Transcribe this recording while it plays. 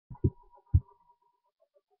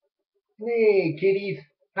Hey, kiddies.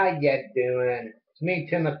 How ya doing? It's me,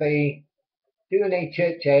 Timothy, doing a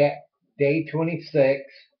Chit Chat, day 26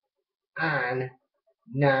 on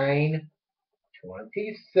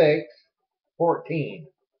 9/26/14.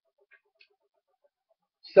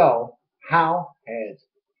 So, how has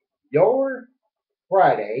your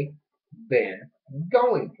Friday been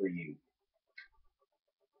going for you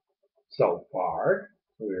so far?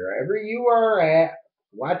 Wherever you are at,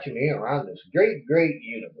 watching me around this great, great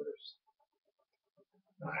universe.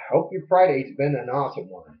 I hope your Friday's been an awesome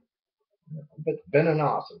one. I hope it's been an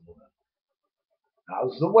awesome one.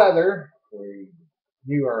 How's the weather where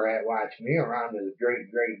you are at watching me around this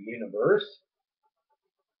great, great universe?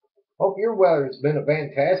 Hope your weather's been a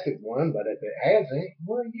fantastic one, but if it hasn't,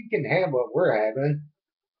 well, you can have what we're having.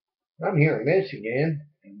 I'm here in Michigan,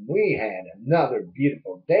 and we had another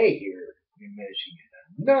beautiful day here in Michigan.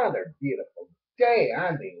 Another beautiful day.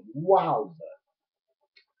 I mean, wowza.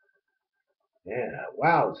 Yeah,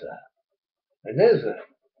 wowza. And this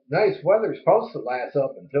nice weather's supposed to last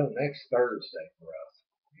up until next Thursday for us.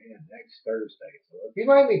 Yeah, next Thursday. So if you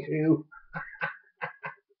like me to,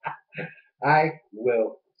 I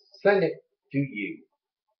will send it to you.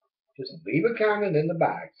 Just leave a comment in the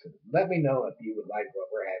box and let me know if you would like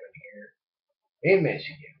what we're having here in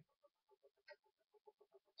Michigan.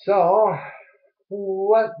 So,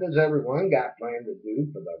 what does everyone got planned to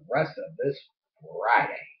do for the rest of this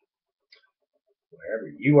Friday? Wherever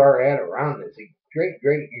you are at around this great,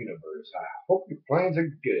 great universe, I hope your plans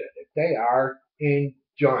are good. If they are,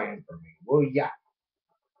 enjoy them for me, will ya?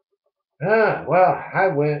 Well, I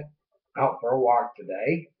went out for a walk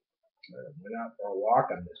today. Went out for a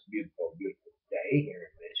walk on this beautiful, beautiful day here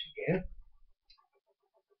in Michigan.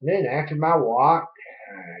 Then after my walk,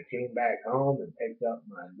 I came back home and picked up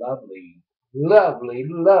my lovely, lovely,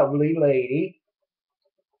 lovely lady.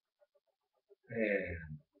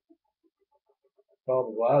 And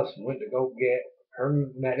both of us went to go get her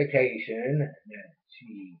medication that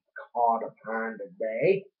she caught upon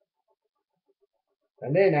today.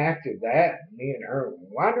 And then after that, me and her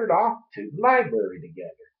wandered off to the library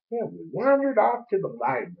together. Yeah, we wandered off to the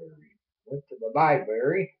library. Went to the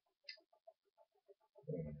library.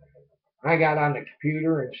 I got on the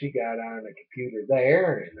computer and she got on the computer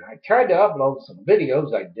there, and I tried to upload some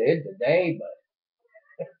videos I did today,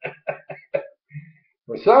 but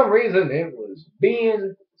for some reason it was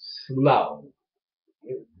being slow.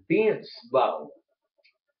 It was being slow.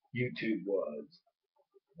 YouTube was.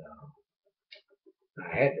 So I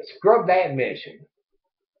had to scrub that mission.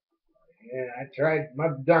 And I tried my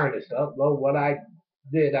darndest to upload what I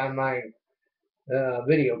did on my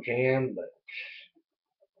video cam, but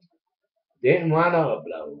didn't want to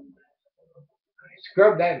upload. I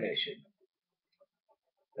scrubbed that mission.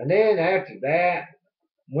 And then after that,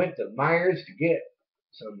 went to Myers to get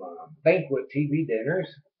some banquet TV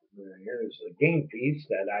dinners. Here's a game piece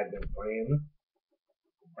that I've been playing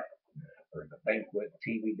for the banquet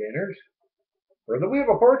TV dinners. For the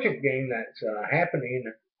Wheel of Fortune game that's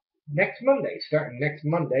happening next Monday, starting next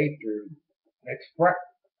Monday through next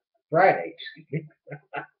Friday, excuse me.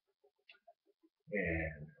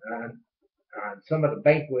 And on some of the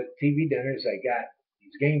banquet TV dinners, they got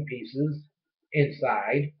these game pieces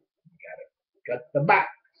inside. You gotta cut the box.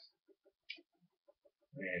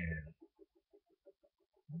 And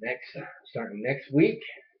starting next week,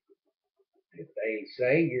 if they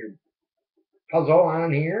say your puzzle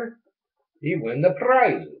on here, you win the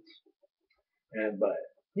prizes. But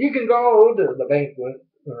you can go to the banquet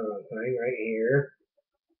thing right here,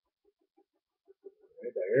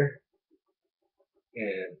 right there,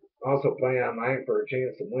 and also play online for a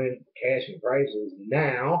chance to win cash and prizes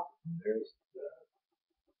now. There's the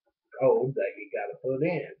code that you got to put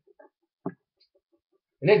in.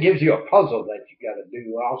 And it gives you a puzzle that you got to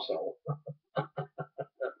do also.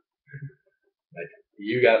 But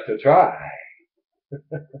you got to try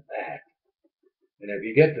that. And if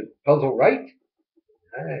you get the puzzle right,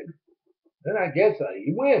 then I guess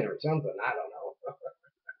you win or something. I don't know.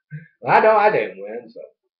 I know I didn't win, so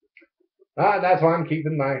that's why I'm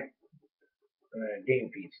keeping my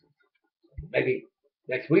game pieces. Maybe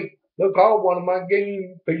next week they'll call one of my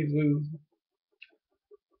game pieces.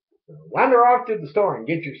 Wander off to the store and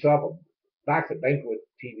get yourself a box of banquet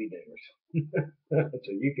TV dinners, so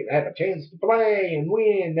you can have a chance to play and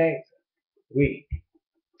win next week.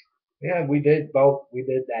 Yeah, we did both. We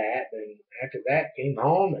did that, and after that, came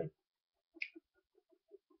home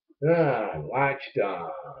and watched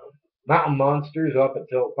Mountain Monsters up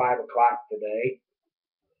until 5 o'clock today.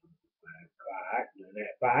 5 o'clock, and then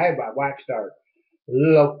at 5, I watched our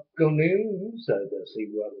local news to see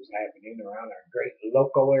what was happening around our great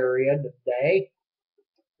local area today.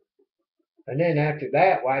 And then after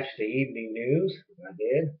that, watched the evening news. I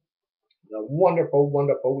did. The wonderful,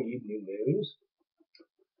 wonderful evening news.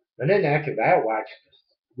 And then after that, watched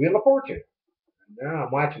Wheel of Fortune. Now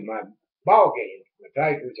I'm watching my ball game. The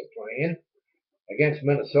Tigers are playing against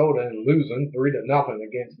Minnesota and losing 3-0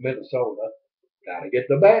 against Minnesota. Gotta get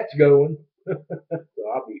the bats going. So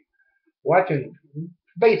I'll be watching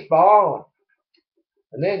baseball.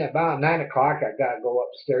 And then about 9 o'clock, I gotta go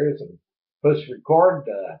upstairs and push record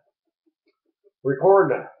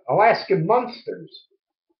Alaskan Monsters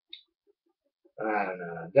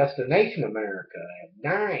on Destination America at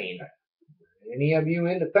 9. Any of you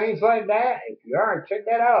into things like that? If you are, check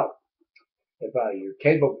that out. If your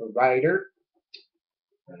cable provider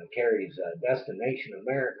carries Destination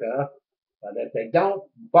America, but if they don't,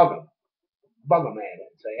 bug them at it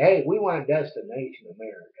and say, hey, we want Destination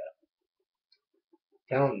America.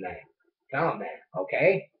 Tell them that. Tell them that,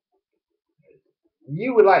 okay?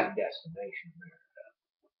 You would like Destination America.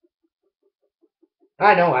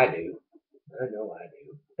 I know I do. I know I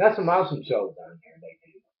do. Got some awesome shows on here, they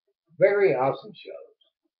do. Very awesome shows.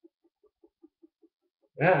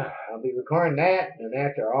 Yeah, I'll be recording that, and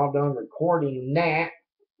after all done recording that,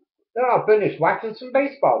 then I'll finish watching some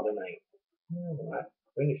baseball tonight. I'll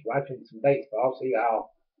finish watching some baseball, see how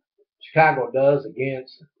Chicago does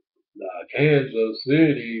against the Kansas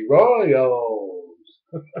City Royals.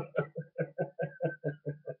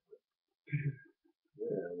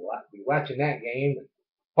 I'll be watching that game.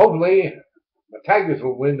 Hopefully, the Tigers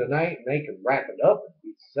will win tonight and they can wrap it up and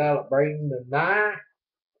be celebrating tonight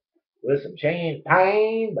with some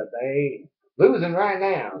champagne, but they losing right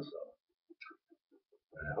now, so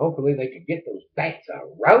hopefully they can get those bats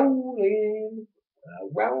rolling,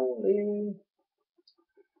 rolling.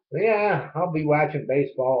 Yeah, I'll be watching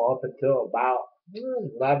baseball up until about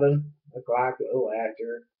 11 o'clock, a little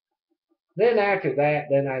after. Then after that,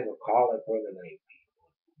 then I will call it for the night.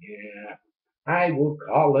 Yeah, I will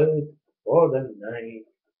call it for the night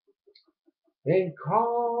and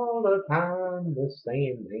call upon the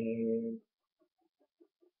Sandman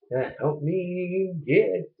to help me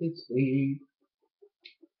get to sleep.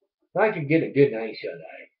 So I could get a good night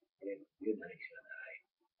shut-eye. Get a good night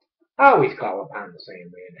shut-eye. I always call upon the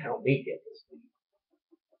Sandman to help me get to sleep.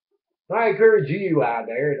 So I encourage you out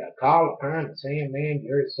there to call upon the Sandman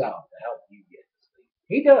yourself to help you get to sleep.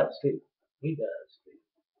 He does too. He does too.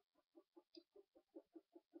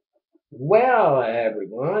 Well,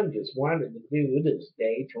 everyone, just wanted to do this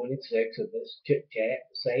day 26 of this chit chat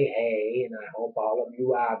to say hey, and I hope all of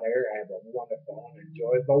you out there have a wonderful and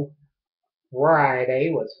enjoyable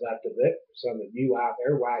Friday, what's left of it. For some of you out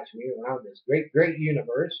there watching me around this great, great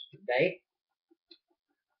universe today.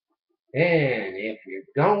 And if you're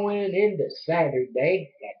going into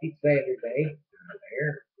Saturday, happy Saturday out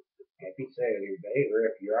there. Happy Saturday. Or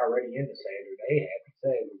if you're already into Saturday, happy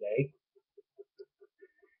Saturday.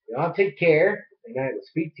 Y'all take care, and I will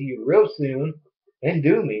speak to you real soon. And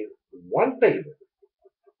do me one favor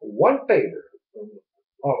from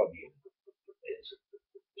all of you is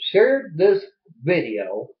share this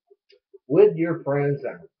video with your friends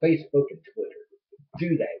on Facebook and Twitter.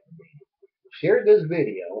 Do that for me. Share this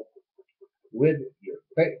video with your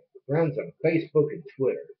friends on Facebook and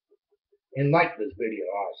Twitter. And like this video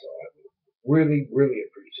also. I would really, really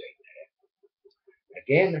appreciate that.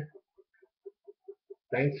 Again,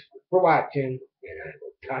 thanks for watching, and I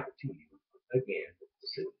will talk to you again